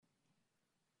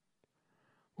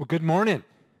Well, good morning.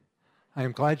 I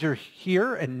am glad you're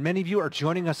here, and many of you are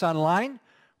joining us online.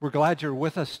 We're glad you're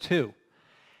with us too.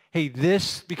 Hey,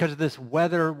 because of this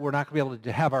weather, we're not going to be able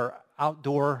to have our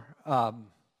outdoor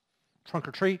trunk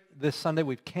or treat this Sunday.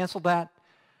 We've canceled that.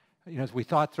 As we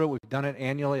thought through it, we've done it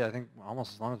annually, I think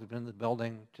almost as long as we've been in the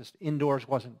building. Just indoors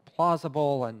wasn't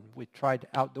plausible, and we tried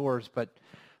outdoors, but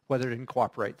weather didn't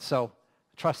cooperate. So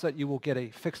I trust that you will get a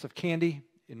fix of candy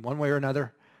in one way or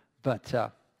another,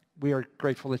 but we are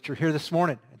grateful that you're here this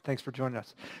morning, and thanks for joining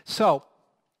us. So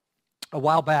a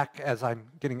while back, as I'm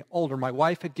getting older, my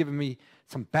wife had given me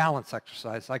some balance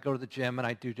exercise. I go to the gym, and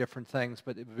I do different things,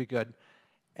 but it would be good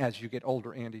as you get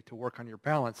older, Andy, to work on your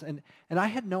balance. And I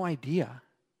had no idea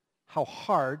how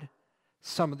hard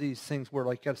some of these things were.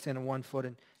 Like, you got to stand on one foot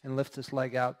and lift this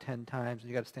leg out 10 times,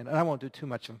 and you got to stand. And I won't do too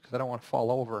much of them because I don't want to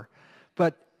fall over.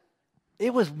 But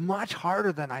it was much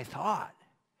harder than I thought.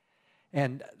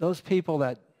 And those people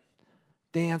that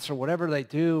dance or whatever they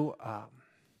do,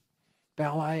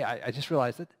 ballet, I just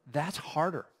realized that's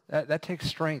harder. That takes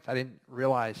strength. I didn't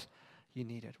realize you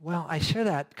needed. Well, I share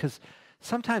that because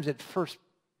sometimes at first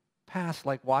pass,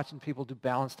 like watching people do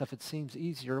balance stuff, it seems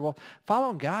easier. Well,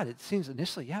 following God, it seems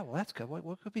initially, well, that's good.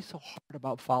 What could be so hard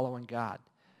about following God?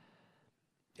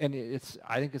 And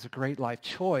I think it's a great life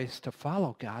choice to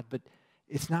follow God, but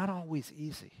it's not always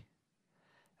easy.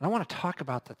 And I want to talk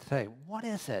about that today. What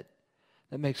is it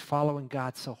that makes following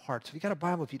God so hard? So if you got a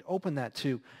Bible, if you'd open that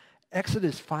to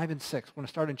Exodus 5 and 6. We're going to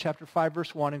start in chapter 5,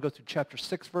 verse 1 and go through chapter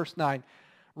 6, verse 9.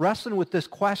 Wrestling with this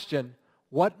question,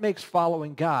 what makes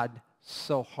following God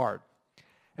so hard?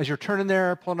 As you're turning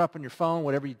there, pulling up on your phone,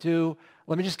 whatever you do,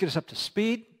 let me just get us up to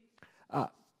speed.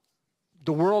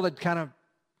 The world had kind of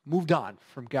moved on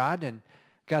from God, and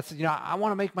God said, I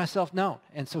want to make myself known.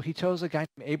 And so he chose a guy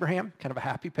named Abraham, kind of a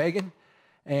happy pagan,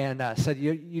 and said,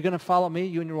 you're going to follow me,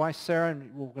 you and your wife Sarah,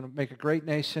 and we're going to make a great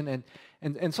nation.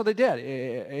 And so they did.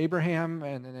 Abraham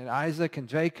and Isaac and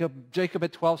Jacob. Jacob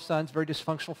had 12 sons, very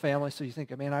dysfunctional family. So you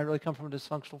think, man, I really come from a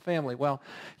dysfunctional family. Well,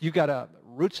 you got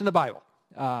roots in the Bible.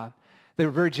 They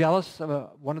were very jealous of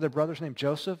one of their brothers named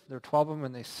Joseph. There were 12 of them,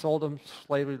 and they sold him.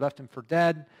 Slavery left him for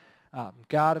dead.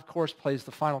 God, of course, plays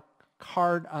the final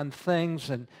card on things,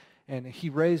 and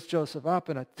he raised Joseph up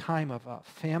in a time of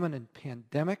famine and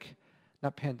pandemic.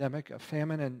 Not pandemic, a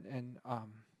famine and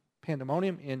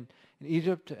pandemonium in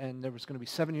Egypt, and there was going to be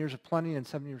 7 years of plenty and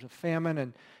 7 years of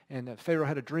famine, and Pharaoh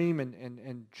had a dream,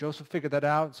 and Joseph figured that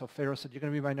out, and so Pharaoh said, you're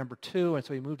going to be my number 2, and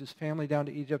so he moved his family down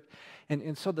to Egypt,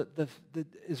 and so the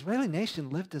Israeli nation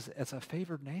lived as a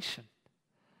favored nation.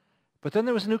 But then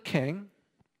there was a new king, and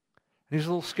he was a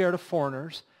little scared of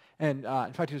foreigners, and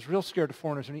in fact, he was real scared of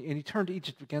foreigners, and he turned to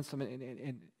Egypt against them,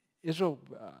 and Israel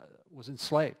was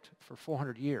enslaved for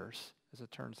 400 years, as it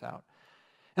turns out.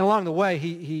 And along the way,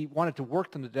 he wanted to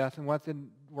work them to death, and what didn't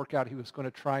work out, he was going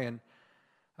to try and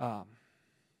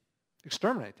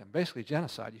exterminate them, basically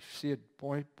genocide. You see a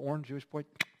boy, born Jewish boy,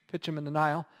 pitch him in the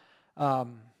Nile.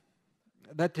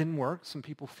 That didn't work. Some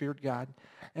people feared God.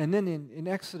 And then in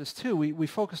Exodus 2, we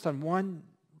focused on one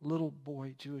little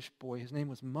boy, Jewish boy. His name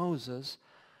was Moses.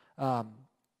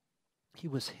 He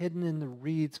was hidden in the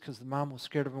reeds because the mom was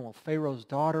scared of him. Well, Pharaoh's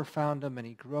daughter found him, and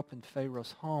he grew up in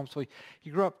Pharaoh's home. So he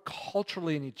grew up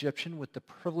culturally an Egyptian with the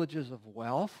privileges of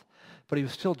wealth, but he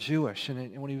was still Jewish.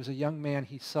 And when he was a young man,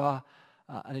 he saw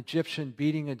an Egyptian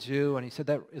beating a Jew, and he said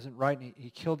that isn't right, and he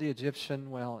killed the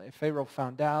Egyptian. Well, Pharaoh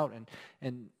found out,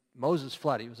 and Moses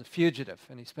fled. He was a fugitive,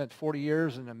 and he spent 40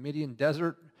 years in a Midian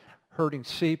desert herding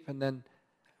sheep, and then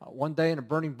one day in a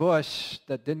burning bush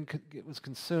that was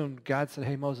consumed, God said,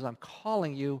 hey, Moses, I'm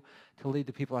calling you to lead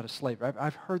the people out of slavery.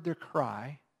 I've heard their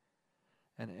cry,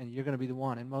 and you're going to be the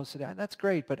one. And Moses said, that's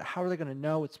great, but how are they going to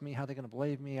know it's me? How are they going to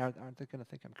believe me? Aren't they going to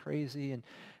think I'm crazy? And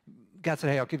God said,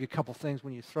 hey, I'll give you a couple things.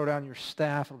 When you throw down your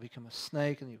staff, it'll become a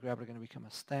snake, and you grab it, it's going to become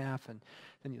a staff. And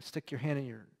then you'll stick your hand in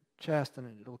your chest, and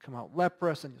it'll come out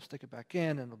leprous, and you'll stick it back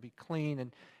in, and it'll be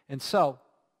clean. And so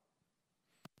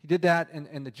he did that,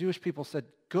 and the Jewish people said,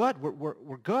 good,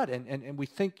 we're good, and we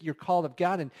think you're called of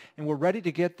God, and we're ready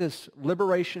to get this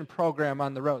liberation program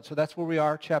on the road. So that's where we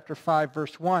are, chapter 5,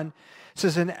 verse 1. It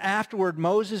says, and afterward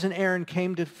Moses and Aaron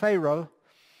came to Pharaoh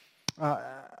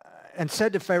and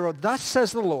said to Pharaoh, thus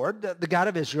says the Lord, the God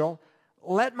of Israel,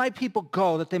 let my people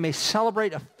go that they may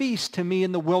celebrate a feast to me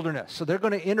in the wilderness. So they're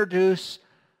going to introduce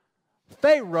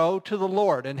Pharaoh to the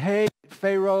Lord. And hey,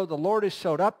 Pharaoh, the Lord has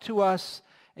showed up to us,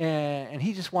 and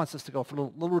he just wants us to go for a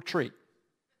little retreat.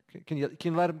 Can you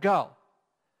let him go?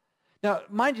 Now,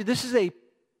 mind you, this is a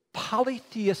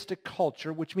polytheistic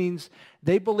culture, which means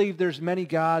they believe there's many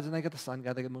gods, and they got the sun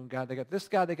god, they got the moon god, they got this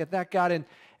god, they got that god.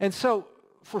 And so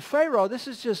for Pharaoh, this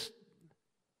is just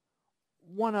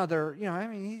one other,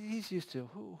 he's used to,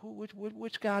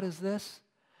 which God is this?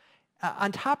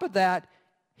 On top of that,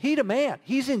 he's a man.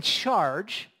 He's in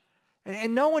charge.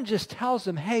 And no one just tells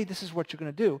him, hey, this is what you're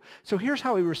going to do. So here's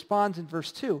how he responds in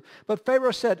verse 2. But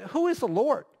Pharaoh said, who is the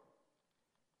Lord,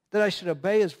 that I should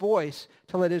obey his voice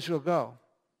to let Israel go?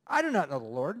 I do not know the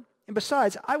Lord. And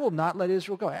besides, I will not let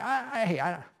Israel go.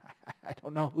 I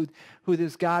don't know who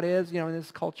this God is, in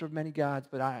this culture of many gods,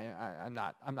 but I'm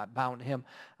not bound to him.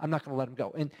 I'm not going to let him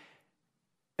go.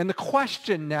 And the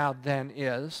question now then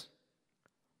is,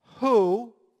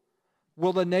 who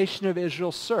will the nation of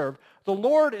Israel serve? The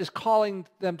Lord is calling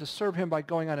them to serve him by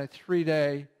going on a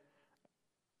 3-day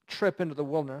trip into the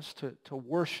wilderness to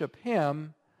worship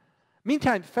him.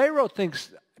 Meantime, Pharaoh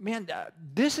thinks, man,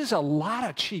 this is a lot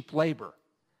of cheap labor.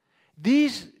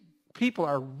 These people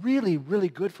are really, really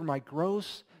good for my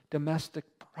gross domestic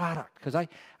product because I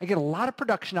get a lot of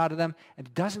production out of them and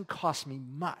it doesn't cost me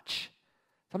much.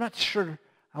 So I'm not sure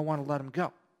I want to let them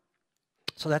go.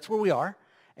 So that's where we are.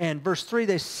 And verse 3,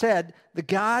 they said, the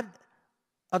God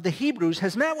of the Hebrews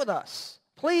has met with us.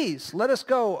 Please, let us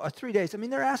go 3 days.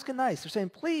 They're asking nice. They're saying,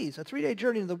 please, a 3-day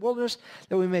journey into the wilderness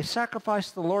that we may sacrifice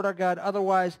to the Lord our God.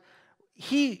 Otherwise,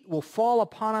 he will fall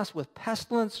upon us with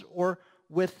pestilence or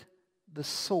with the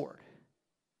sword.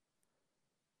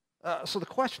 So the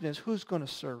question is, who's going to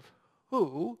serve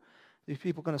who? These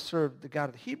people going to serve the God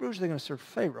of the Hebrews? They're going to serve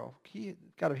Pharaoh.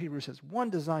 God of Hebrews has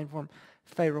one design for him.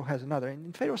 Pharaoh has another.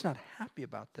 And Pharaoh's not happy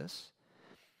about this.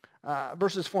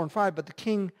 Verses 4 and 5, but the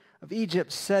king of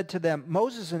Egypt said to them,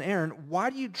 Moses and Aaron, why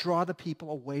do you draw the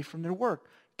people away from their work?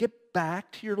 Get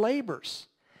back to your labors.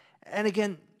 And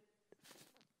again,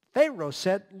 Pharaoh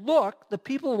said, look, the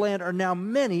people of the land are now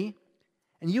many,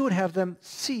 and you would have them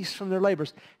cease from their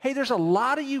labors. Hey, there's a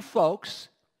lot of you folks.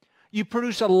 You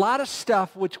produce a lot of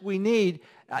stuff which we need.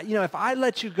 If I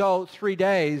let you go 3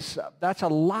 days, that's a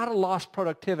lot of lost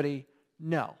productivity.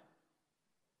 No,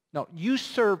 you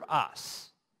serve us.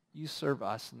 You serve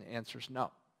us, and the answer is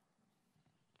no.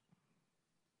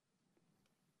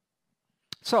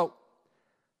 So,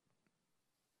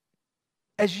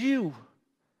 as you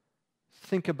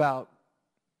think about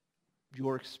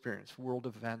your experience, world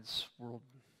events, world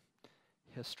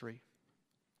history,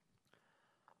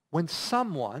 when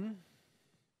someone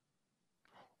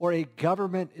or a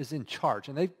government is in charge,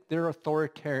 and they're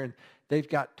authoritarian, they've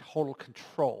got total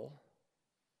control,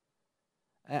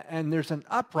 and there's an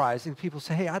uprising, people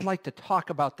say, hey, I'd like to talk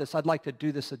about this. I'd like to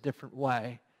do this a different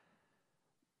way.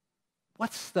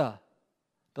 What's the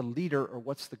leader or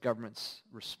what's the government's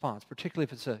response, particularly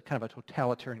if it's a kind of a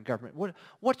totalitarian government?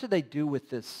 What do they do with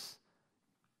this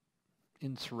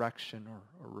insurrection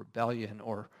or rebellion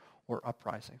or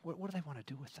uprising? What do they want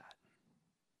to do with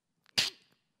that?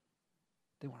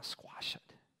 They want to squash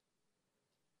it.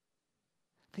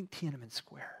 Think Tiananmen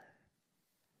Square.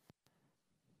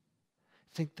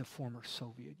 Think the former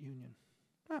Soviet Union.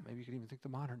 Maybe you could even think the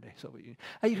modern day Soviet Union.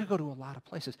 You could go to a lot of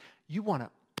places. You want to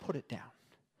put it down.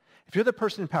 If you're the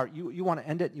person in power, you want to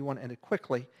end it, and you want to end it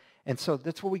quickly. And so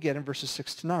that's what we get in verses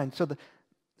 6 to 9. So the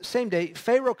same day,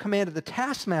 Pharaoh commanded the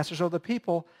taskmasters of the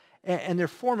people and their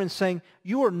foremen, saying,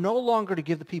 you are no longer to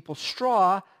give the people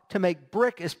straw to make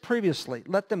brick as previously.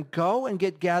 Let them go and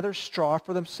gather straw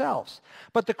for themselves.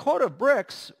 But the quota of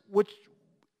bricks, which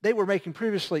they were making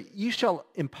previously, you shall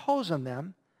impose on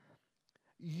them.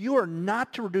 You are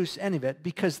not to reduce any of it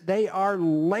because they are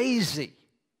lazy.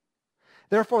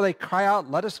 Therefore they cry out,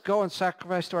 let us go and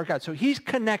sacrifice to our God. So he's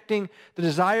connecting the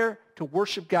desire to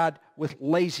worship God with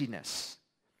laziness.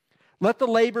 Let the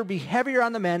labor be heavier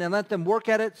on the men and let them work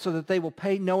at it so that they will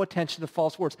pay no attention to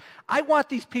false words. I want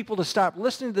these people to stop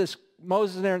listening to this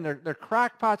Moses and Aaron. They're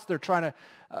crackpots. They're trying to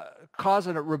cause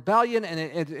a rebellion, and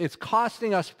it's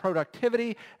costing us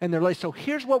productivity, and they're lazy. So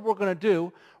here's what we're going to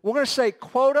do. We're going to say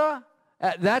quota,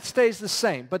 that stays the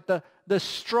same. But the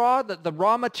straw, the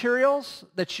raw materials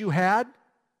that you had,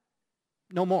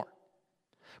 no more.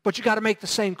 But you got to make the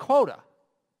same quota.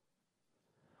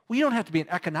 Well, you don't have to be an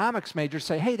economics major to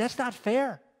say, hey, that's not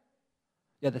fair.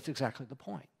 Yeah, that's exactly the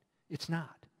point. It's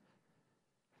not.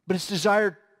 But it's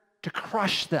desired to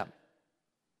crush them,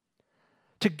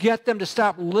 to get them to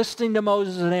stop listening to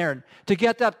Moses and Aaron, to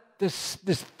get this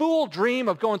fool dream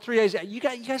of going 3 days. You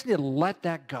guys need to let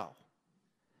that go.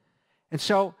 And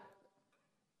so,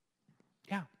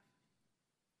 yeah,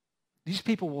 these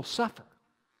people will suffer.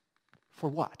 For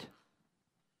what?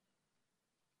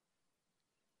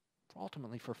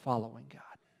 Ultimately for following God.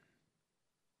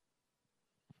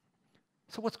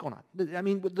 So what's going on? I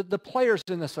mean, the players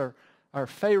in this are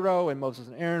Pharaoh and Moses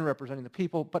and Aaron representing the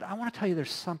people, but I want to tell you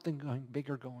there's something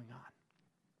bigger going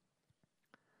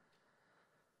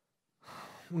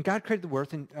on. when God created the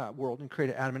world and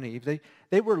created Adam and Eve,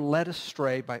 they were led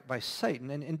astray by Satan.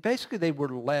 And basically they were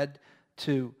led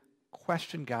to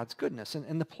question God's goodness.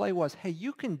 And the play was, hey,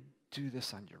 you can do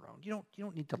this on your own. You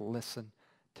don't need to listen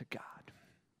to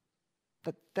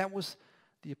God. That was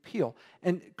the appeal.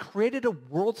 And created a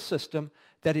world system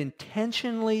that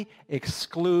intentionally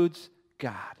excludes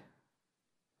God.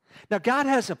 Now, God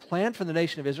has a plan for the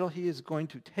nation of Israel. He is going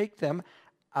to take them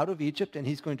out of Egypt, and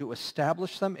he's going to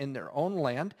establish them in their own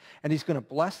land, and he's going to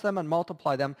bless them and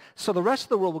multiply them. So the rest of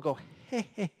the world will go,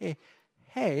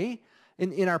 hey.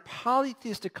 In our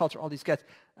polytheistic culture, all these guys,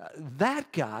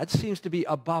 that God seems to be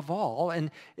above all,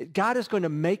 and God is going to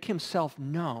make himself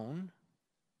known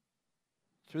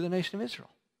through the nation of Israel.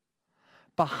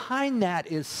 Behind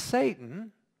that is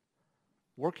Satan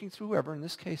working through whoever, in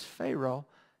this case Pharaoh,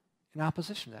 in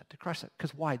opposition to that, to crush that.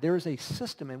 Because why? There is a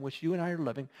system in which you and I are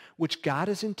living which God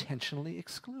has intentionally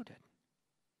excluded.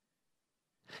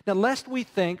 Now, lest we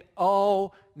think,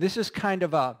 oh, this is kind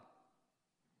of a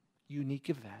unique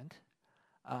event,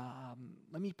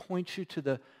 let me point you to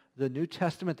the New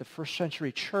Testament, the first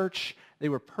century church. They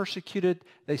were persecuted,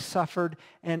 they suffered,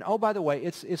 and oh, by the way,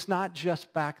 it's not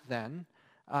just back then.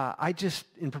 I just,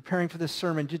 in preparing for this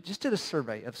sermon, just did a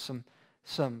survey of some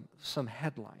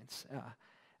headlines.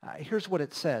 Here's what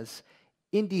it says.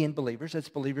 Indian believers, that's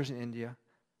believers in India,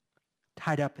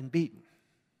 tied up and beaten.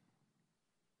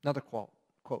 Another quote,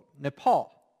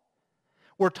 Nepal.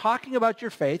 We're talking about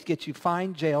your faith gets you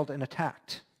fined, jailed, and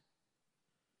attacked.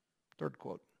 Third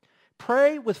quote.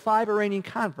 Pray with 5 Iranian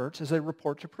converts as they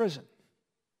report to prison.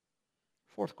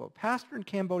 Fourth quote. Pastor in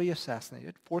Cambodia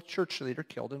assassinated. 4th church leader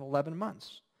killed in 11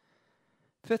 months.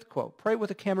 Fifth quote. Pray with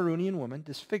a Cameroonian woman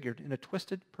disfigured in a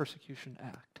twisted persecution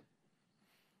act.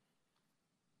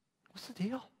 What's the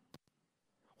deal?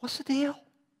 What's the deal?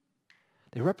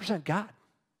 They represent God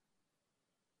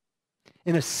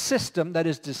in a system that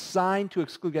is designed to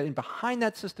exclude God. And behind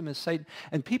that system is Satan.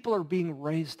 And people are being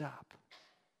raised up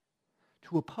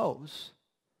to oppose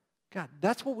God.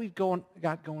 That's what we've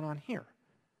got going on here.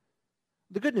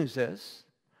 The good news is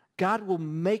God will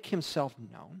make himself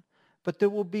known, but there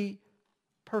will be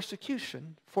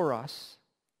persecution for us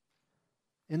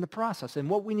in the process. And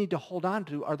what we need to hold on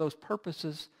to are those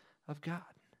purposes of God.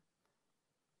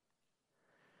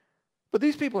 But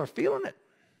these people are feeling it.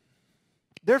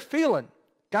 They're feeling,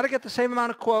 got to get the same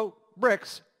amount of, quote,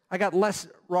 bricks. I got less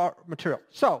raw material.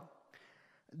 So,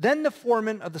 then the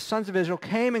foreman of the sons of Israel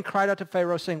came and cried out to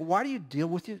Pharaoh, saying, why do you deal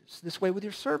with this way with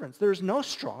your servants? There is no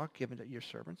straw given to your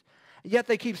servants. And yet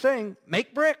they keep saying,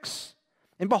 make bricks.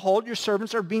 And behold, your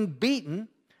servants are being beaten,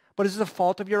 but it is the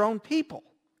fault of your own people.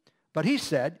 But he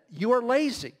said, you are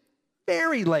lazy,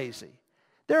 very lazy.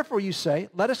 Therefore you say,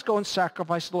 let us go and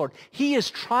sacrifice the Lord. He is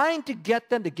trying to get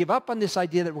them to give up on this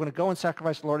idea that we're going to go and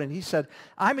sacrifice the Lord. And he said,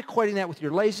 I'm equating that with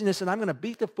your laziness, and I'm going to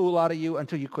beat the fool out of you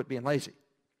until you quit being lazy.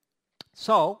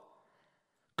 So,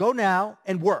 go now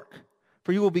and work,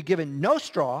 for you will be given no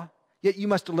straw, yet you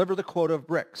must deliver the quota of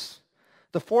bricks.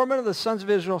 The foreman of the sons of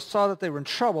Israel saw that they were in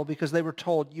trouble because they were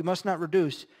told, you must not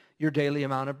reduce your daily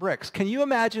amount of bricks. Can you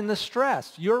imagine the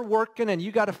stress? You're working and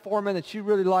you got a foreman that you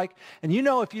really like, and you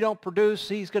know if you don't produce,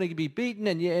 he's going to be beaten,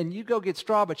 and you go get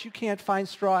straw, but you can't find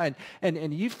straw,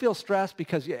 and you feel stressed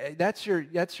because that's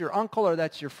your uncle or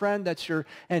that's your friend,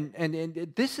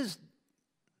 and this is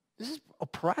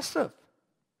oppressive.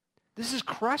 This is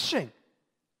crushing.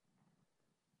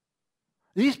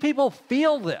 These people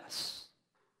feel this.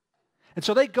 And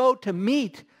so they go to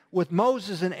meet with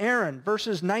Moses and Aaron,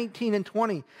 verses 19 and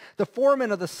 20. The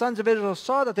foreman of the sons of Israel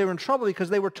saw that they were in trouble because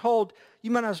they were told,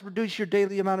 you must reduce your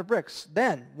daily amount of bricks.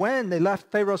 Then, when they left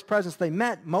Pharaoh's presence, they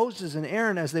met Moses and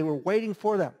Aaron as they were waiting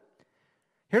for them.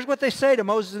 Here's what they say to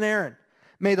Moses and Aaron.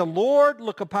 May the Lord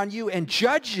look upon you and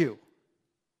judge you,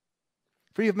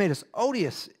 for you have made us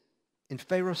odious in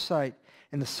Pharaoh's sight,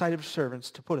 in the sight of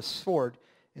servants, to put a sword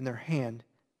in their hand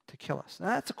to kill us. Now,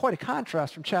 that's quite a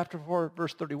contrast from chapter 4,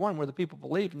 verse 31, where the people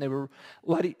believed and they were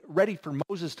ready for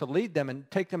Moses to lead them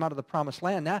and take them out of the promised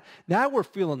land. Now we're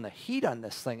feeling the heat on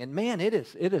this thing. And man, it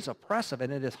is oppressive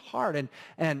and it is hard.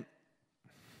 And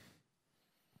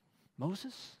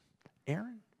Moses,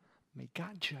 Aaron, may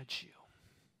God judge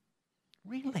you.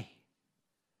 Really?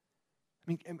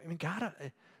 I mean, God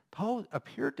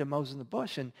appeared to Moses in the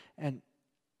bush and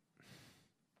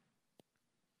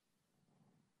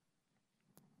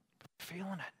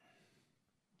feeling it.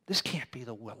 This can't be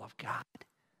the will of God.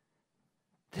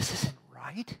 This isn't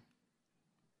right.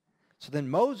 So then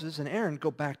Moses and Aaron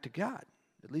go back to God.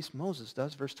 At least Moses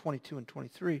does, verse 22 and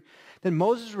 23. Then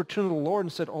Moses returned to the Lord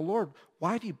and said, "O Lord,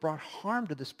 why have you brought harm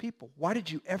to this people? Why did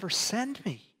you ever send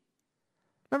me?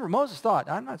 Remember, Moses thought,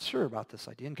 I'm not sure about this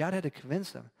idea, and God had to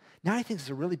convince him. Now he thinks it's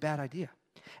a really bad idea.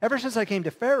 Ever since I came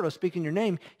to Pharaoh to speak in your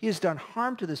name, he has done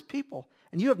harm to this people,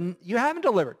 and you haven't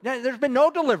delivered. There's been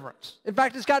no deliverance. In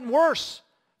fact, it's gotten worse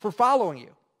for following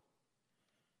you.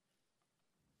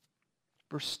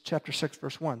 Chapter 6,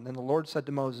 verse 1. Then the Lord said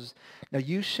to Moses, now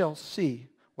you shall see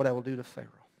what I will do to Pharaoh.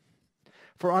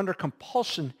 For under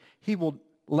compulsion he will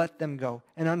let them go,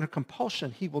 and under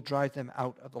compulsion he will drive them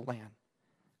out of the land.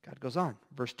 God goes on,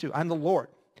 verse 2. I'm the Lord.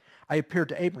 I appeared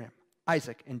to Abraham,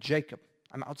 Isaac, and Jacob.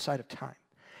 I'm outside of time.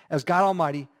 As God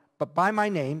Almighty, but by my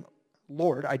name,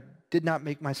 Lord, I did not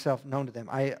make myself known to them.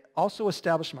 I also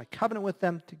established my covenant with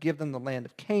them to give them the land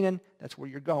of Canaan. That's where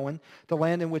you're going. The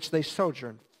land in which they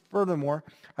sojourn. Furthermore,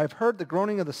 I've heard the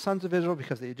groaning of the sons of Israel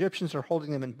because the Egyptians are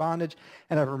holding them in bondage,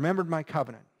 and I've remembered my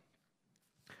covenant.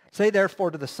 Say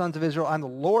therefore to the sons of Israel, I'm the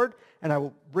Lord, and I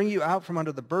will bring you out from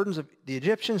under the burdens of the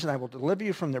Egyptians, and I will deliver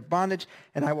you from their bondage,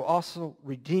 and I will also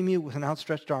redeem you with an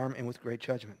outstretched arm and with great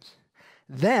judgments.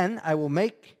 Then I will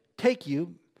take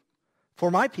you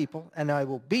for my people, and I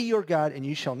will be your God, and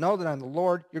you shall know that I'm the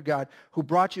Lord your God, who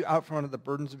brought you out from under the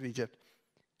burdens of Egypt.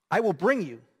 I will bring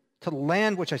you to the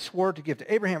land which I swore to give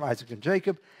to Abraham, Isaac, and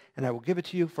Jacob, and I will give it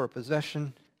to you for a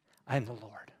possession. I am the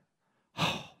Lord.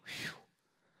 Oh, phew.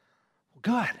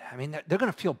 Good. I mean, they're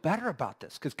going to feel better about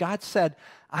this because God said,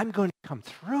 I'm going to come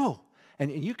through.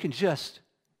 And you can just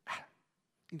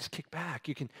kick back.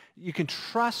 You can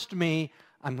trust me.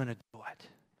 I'm going to do it.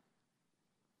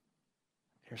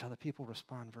 Here's how the people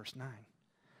respond, verse 9.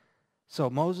 So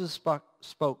Moses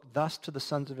spoke thus to the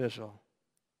sons of Israel,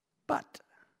 but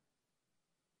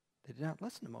they did not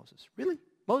listen to Moses. Really?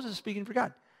 Moses is speaking for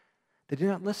God. They did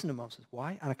not listen to Moses.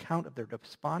 Why? On account of their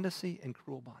despondency and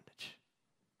cruel bondage.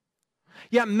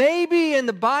 Yeah, maybe in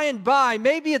the by and by,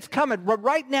 maybe it's coming. But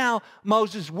right now,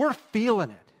 Moses, we're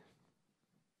feeling it.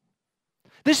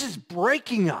 This is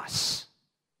breaking us.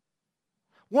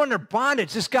 We're under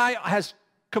bondage. This guy has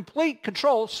complete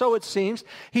control, so it seems.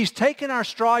 He's taken our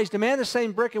straw. He's demanded the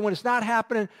same brick, and when it's not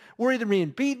happening, we're either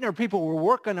being beaten or people we're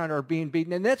working on are being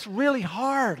beaten, and that's really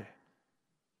hard.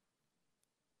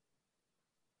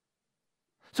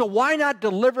 So why not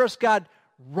deliver us, God,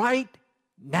 right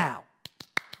now?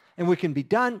 And we can be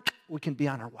done. We can be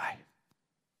on our way.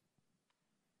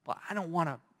 Well, I don't want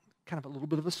to, kind of a little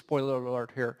bit of a spoiler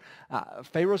alert here.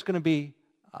 Pharaoh's going to be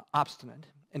obstinate,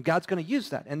 and God's going to use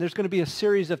that. And there's going to be a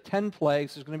series of 10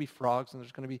 plagues. There's going to be frogs, and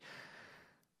there's going to be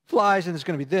flies, and there's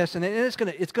going to be this, and it's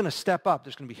going to step up.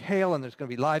 There's going to be hail, and there's going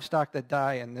to be livestock that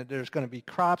die, and there's going to be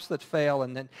crops that fail,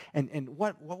 and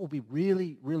what will be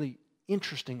really, really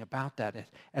interesting about that is,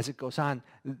 as it goes on,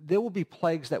 there will be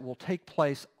plagues that will take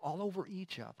place all over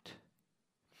Egypt,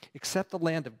 except the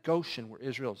land of Goshen, where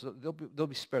Israel is. They'll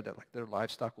be spared that, like their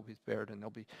livestock will be spared, and they'll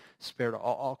be spared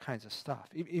all kinds of stuff.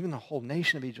 Even the whole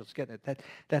nation of Egypt is getting it.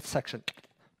 That section.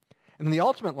 And then the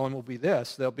ultimate one will be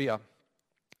this. There'll be a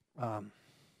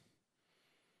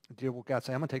dear will God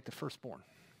say, I'm going to take the firstborn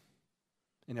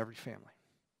in every family,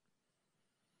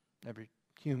 every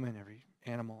human, every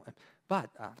animal, but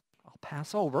I'll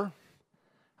pass over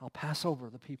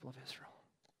the people of Israel.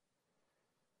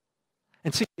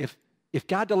 And see, if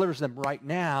God delivers them right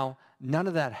now, none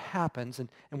of that happens. And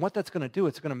what that's going to do,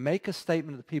 it's going to make a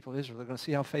statement to the people of Israel. They're going to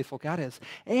see how faithful God is.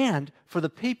 And for the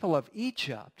people of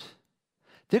Egypt,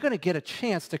 they're going to get a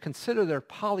chance to consider their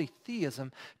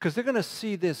polytheism because they're going to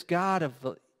see this God of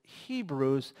the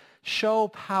Hebrews show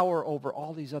power over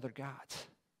all these other gods.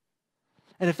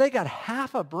 And if they got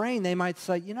half a brain, they might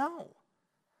say,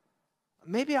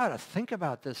 maybe I ought to think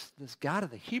about this God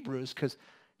of the Hebrews because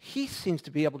he seems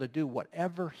to be able to do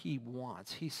whatever he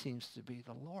wants. He seems to be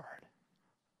the Lord.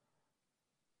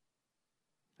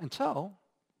 And so,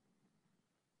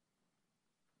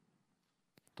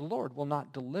 the Lord will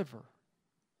not deliver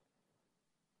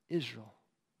Israel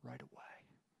right away.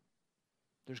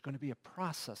 There's going to be a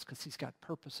process because he's got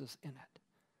purposes in it.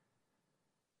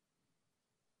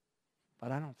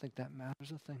 But I don't think that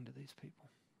matters a thing to these people.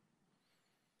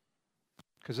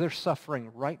 Because they're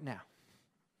suffering right now.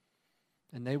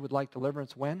 And they would like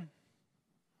deliverance when?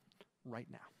 Right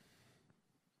now.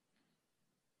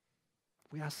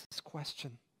 We ask this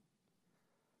question.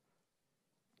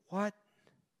 What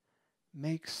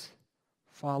makes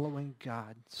following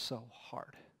God so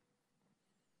hard?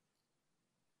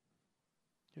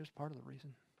 Here's part of the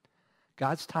reason.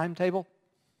 God's timetable,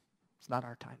 it's not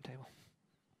our timetable.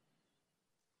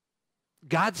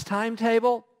 God's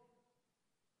timetable,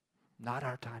 not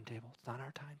our timetable. It's not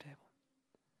our timetable.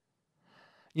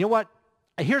 You know what?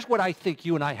 Here's what I think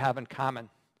you and I have in common.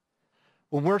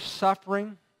 When we're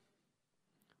suffering,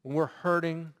 when we're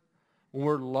hurting, when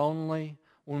we're lonely,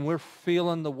 when we're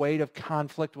feeling the weight of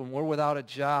conflict, when we're without a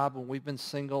job, when we've been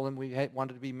single and we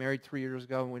wanted to be married 3 years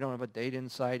ago and we don't have a date in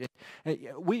sight,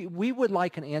 we would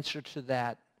like an answer to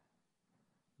that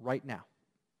right now.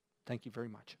 Thank you very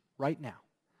much. Right now.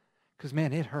 Because,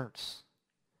 man, it hurts.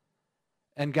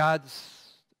 And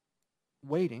God's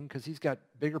waiting because he's got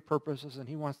bigger purposes and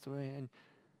he wants to. And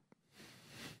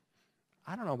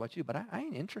I don't know about you, but I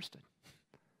ain't interested.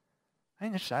 I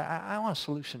ain't interested. I want a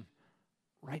solution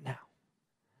right now.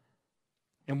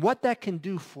 And what that can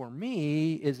do for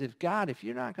me is if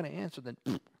you're not going to answer, then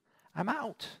I'm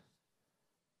out.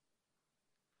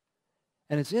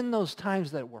 And it's in those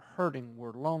times that we're hurting,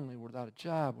 we're lonely, we're without a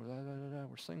job,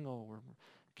 we're single, we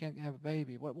can't have a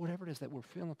baby, whatever it is that we're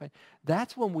feeling pain.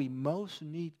 That's when we most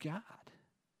need God.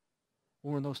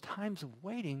 When we're in those times of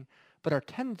waiting, but our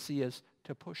tendency is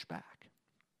to push back.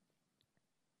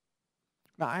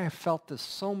 Now, I have felt this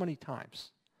so many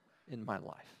times in my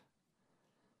life.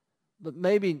 But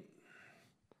maybe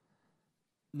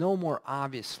no more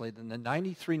obviously than the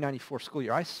 93-94 school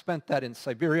year. I spent that in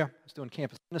Siberia. I was doing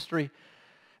campus ministry.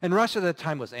 And Russia at that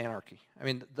time was anarchy. I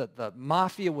mean, the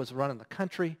mafia was running the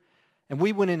country. And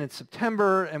we went in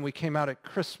September, and we came out at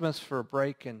Christmas for a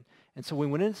break. And so we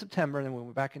went in September, and then we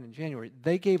went back in January.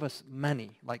 They gave us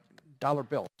money, like dollar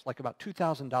bills, like about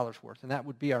 $2,000 worth. And that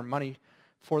would be our money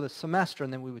for the semester,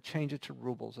 and then we would change it to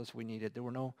rubles as we needed. There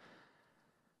were no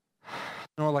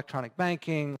electronic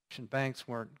banking. Banks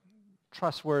weren't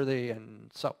trustworthy,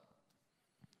 and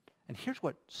here's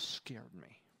what scared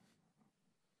me.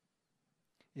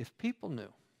 If people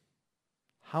knew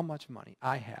how much money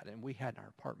I had and we had in our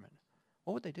apartment,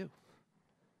 what would they do?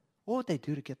 What would they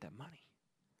do to get that money?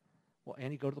 Well,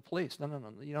 Andy, go to the police. No,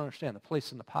 you don't understand. The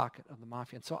police in the pocket of the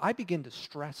mafia. And so I begin to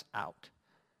stress out.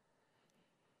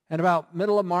 And about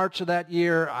middle of March of that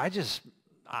year,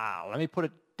 let me put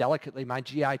it delicately, my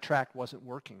GI tract wasn't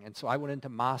working. And so I went into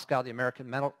Moscow, the American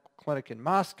Medical Clinic in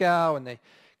Moscow, and they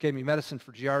gave me medicine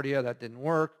for Giardia. That didn't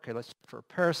work. Okay, let's check for a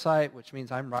parasite, which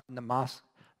means I'm riding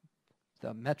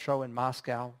the metro in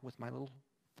Moscow with my little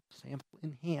sample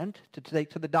in hand to take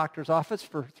to the doctor's office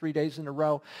for 3 days in a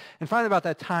row. And finally, about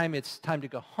that time, it's time to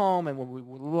go home. And when we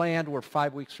land, we're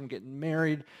 5 weeks from getting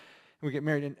married. And we get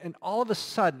married. And all of a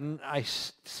sudden, I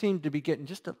seem to be getting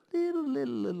just a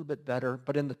little bit better.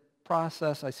 But in the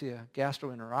process, I see a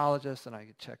gastroenterologist, and I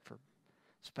get checked for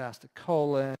spastic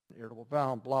colon, irritable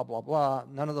bowel, blah, blah, blah.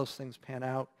 None of those things pan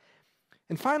out.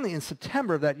 And finally, in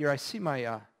September of that year, I see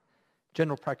my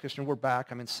general practitioner. We're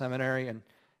back. I'm in seminary.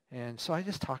 And so I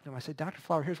just talked to him. I said, Dr.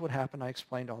 Flower, here's what happened. I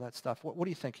explained all that stuff. What do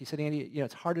you think? He said, Andy,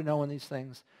 it's hard to know in these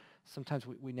things. Sometimes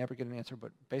we never get an answer.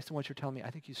 But based on what you're telling me, I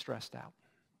think he's stressed out.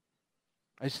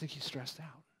 I just think he's stressed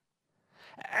out.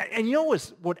 And you know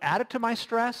what added to my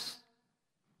stress?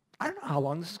 I don't know how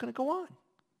long this is going to go on.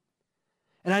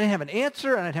 And I didn't have an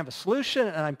answer, and I didn't have a solution,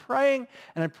 and I'm praying,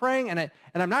 and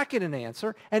I'm not getting an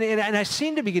answer. And I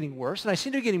seem to be getting worse, and I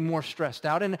seem to be getting more stressed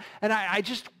out. And I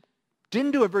just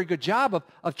didn't do a very good job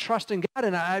of trusting God,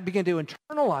 and I began to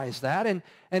internalize that, and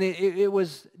it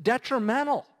was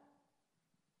detrimental.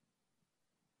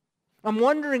 I'm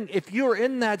wondering if you're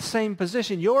in that same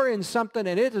position. You're in something,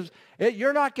 and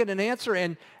you're not getting an answer,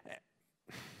 and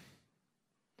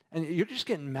you're just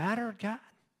getting madder at God.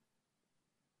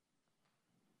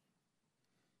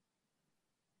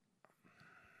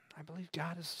 I believe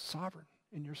God is sovereign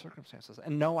in your circumstances.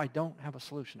 And no, I don't have a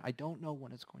solution. I don't know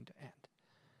when it's going to end.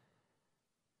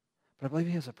 But I believe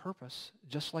he has a purpose,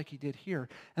 just like he did here.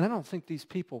 And I don't think these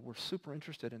people were super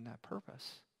interested in that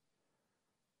purpose.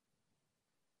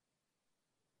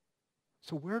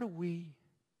 So where do we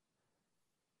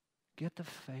get the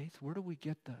faith? Where do we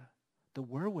get the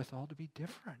wherewithal to be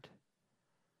different?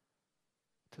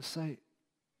 To say,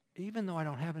 even though I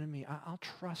don't have it in me, I'll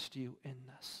trust you in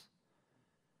this.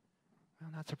 Well,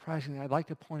 not surprisingly, I'd like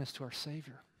to point us to our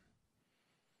Savior.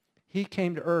 He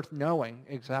came to earth knowing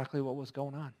exactly what was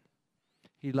going on.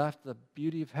 He left the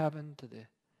beauty of heaven to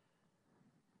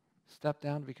step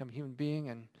down to become a human being,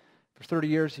 and for 30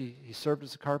 years he served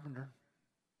as a carpenter.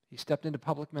 He stepped into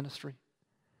public ministry,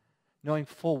 knowing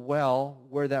full well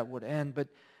where that would end. But,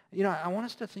 I want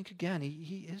us to think again.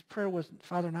 His prayer was,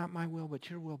 Father, not my will, but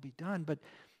your will be done. But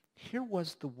here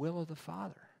was the will of the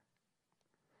Father.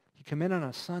 He come in on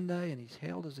a Sunday, and he's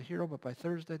hailed as a hero, but by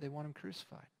Thursday they want him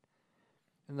crucified.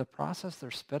 In the process,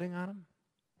 they're spitting on him.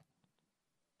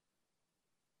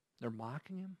 They're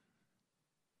mocking him.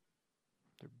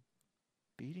 They're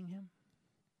beating him.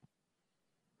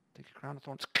 Take a crown of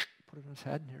thorns, put it on his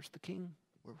head, and here's the king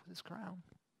with his crown.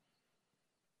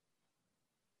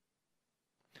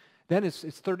 Then it's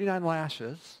 39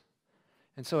 lashes.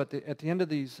 And so at the end of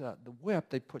these, the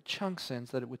whip, they put chunks in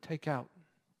so that it would take out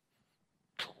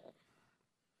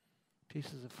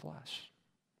pieces of flesh.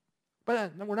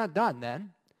 But we're not done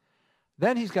then.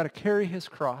 Then he's got to carry his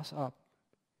cross up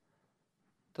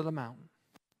to the mountain.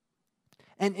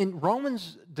 And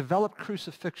Romans developed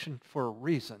crucifixion for a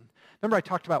reason. Remember I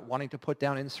talked about wanting to put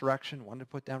down insurrection, wanting to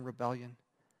put down rebellion?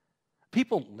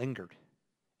 People lingered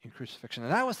in crucifixion,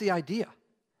 and that was the idea.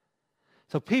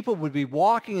 So people would be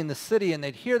walking in the city, and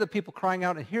they'd hear the people crying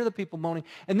out and hear the people moaning,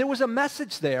 and there was a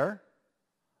message there.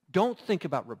 Don't think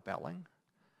about rebelling.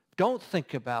 Don't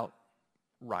think about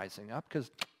rising up, because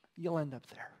you'll end up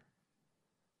there.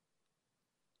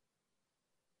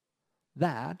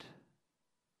 That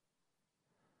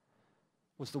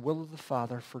was the will of the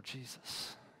Father for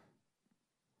Jesus.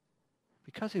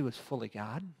 Because he was fully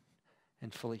God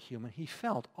and fully human, he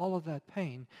felt all of that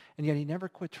pain, and yet he never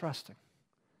quit trusting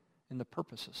in the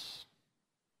purposes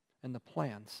and the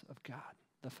plans of God,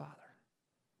 the Father.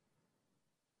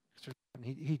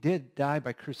 He did die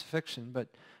by crucifixion, but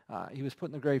he was put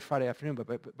in the grave Friday afternoon,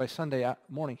 but by Sunday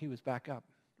morning he was back up,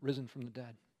 risen from the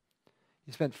dead.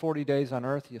 He spent 40 days on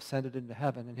earth, he ascended into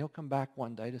heaven, and he'll come back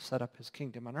one day to set up his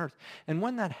kingdom on earth. And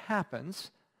when that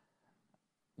happens,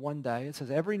 one day, it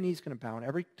says every knee's going to bow and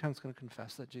every tongue's going to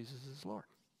confess that Jesus is Lord.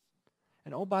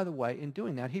 And oh, by the way, in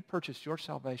doing that, he purchased your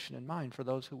salvation and mine for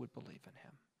those who would believe in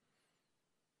him.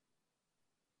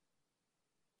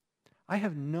 I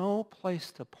have no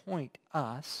place to point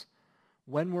us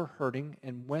when we're hurting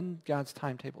and when God's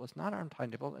timetable is not our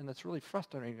timetable, and that's really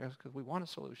frustrating us because we want a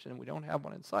solution and we don't have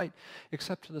one in sight,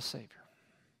 except to the Savior,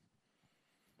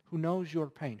 who knows your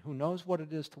pain, who knows what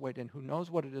it is to wait in, who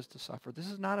knows what it is to suffer. This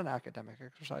is not an academic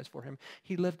exercise for him.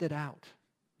 He lived it out.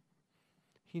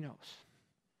 He knows.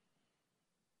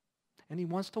 And he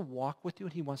wants to walk with you,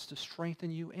 and he wants to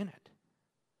strengthen you in it.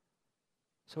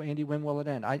 So, Andy, when will it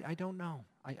end? I don't know.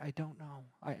 I don't know.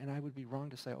 And I would be wrong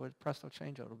to say, oh, presto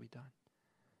chango, it'll be done.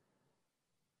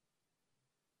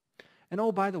 And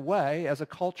oh, by the way, as a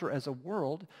culture, as a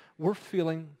world, we're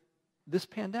feeling this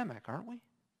pandemic, aren't we?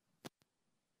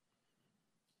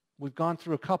 We've gone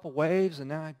through a couple waves, and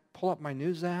now I pull up my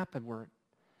news app, and we're at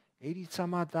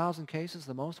 80-some-odd thousand cases,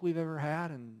 the most we've ever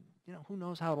had, and who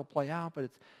knows how it'll play out, but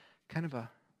it's kind of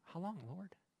how long,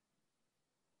 Lord?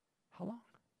 How long?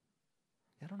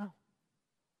 I don't know.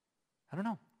 I don't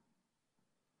know.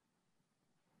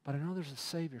 But I know there's a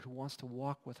Savior who wants to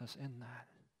walk with us in that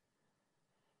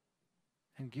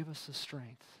and give us the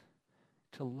strength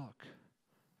to look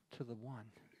to the one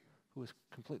who is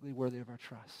completely worthy of our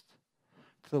trust,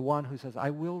 to the one who says, I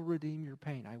will redeem your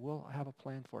pain. I will have a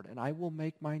plan for it, and I will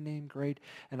make my name great,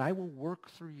 and I will work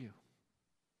through you.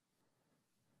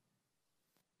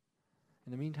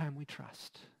 In the meantime, we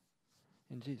trust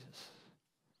in Jesus.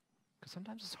 Because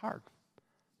sometimes it's hard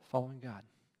following God,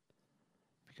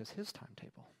 because his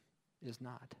timetable is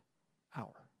not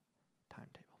our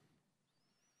timetable.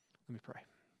 Let me pray.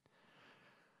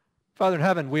 Father in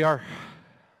heaven, we are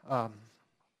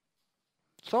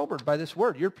sobered by this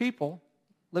word. Your people,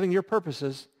 living your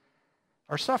purposes,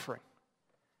 are suffering.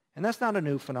 And that's not a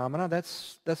new phenomenon.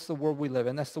 That's the world we live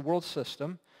in. That's the world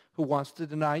system who wants to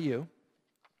deny you.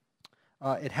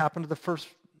 It happened to the first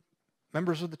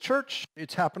members of the church.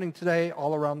 It's happening today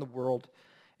all around the world.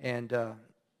 And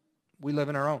we live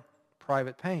in our own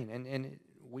private pain. And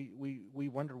we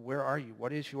wonder, where are you?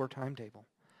 What is your timetable?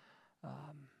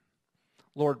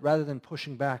 Lord, rather than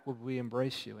pushing back, would we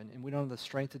embrace you? And we don't have the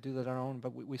strength to do that on our own,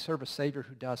 but we serve a Savior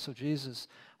who does. So Jesus,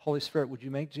 Holy Spirit, would you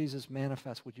make Jesus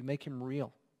manifest? Would you make him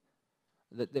real?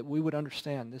 That we would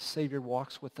understand this Savior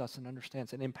walks with us and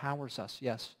understands and empowers us,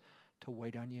 yes, to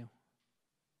wait on you.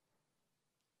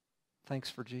 Thanks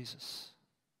for Jesus,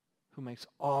 who makes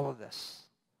all of this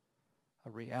a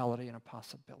reality and a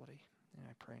possibility. And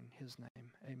I pray in his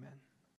name, amen.